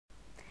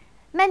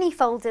Many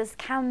folders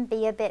can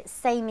be a bit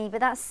samey,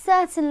 but that's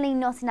certainly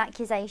not an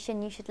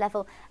accusation you should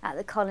level at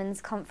the Collins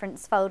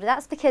Conference folder.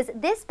 That's because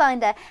this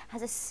binder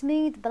has a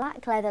smooth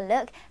black leather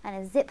look and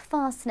a zip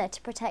fastener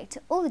to protect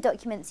all the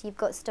documents you've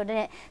got stored in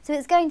it, so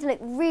it's going to look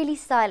really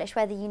stylish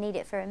whether you need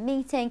it for a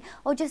meeting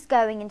or just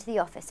going into the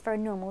office for a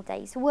normal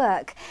day's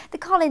work. The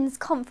Collins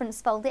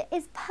Conference folder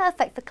is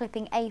perfect for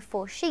clipping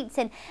A4 sheets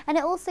in, and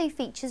it also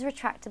features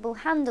retractable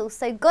handles,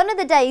 so gone are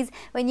the days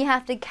when you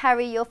have to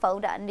carry your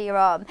folder under your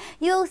arm.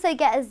 You also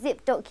get a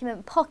zip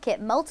document pocket,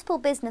 multiple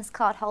business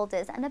card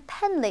holders and a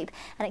pen loop,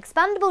 an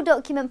expandable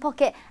document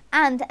pocket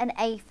and an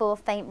A4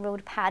 faint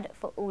ruled pad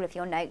for all of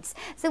your notes.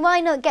 So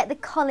why not get the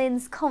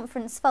Collins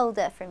Conference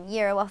folder from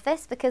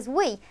Eurooffice, because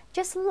we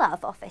just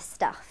love office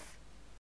stuff.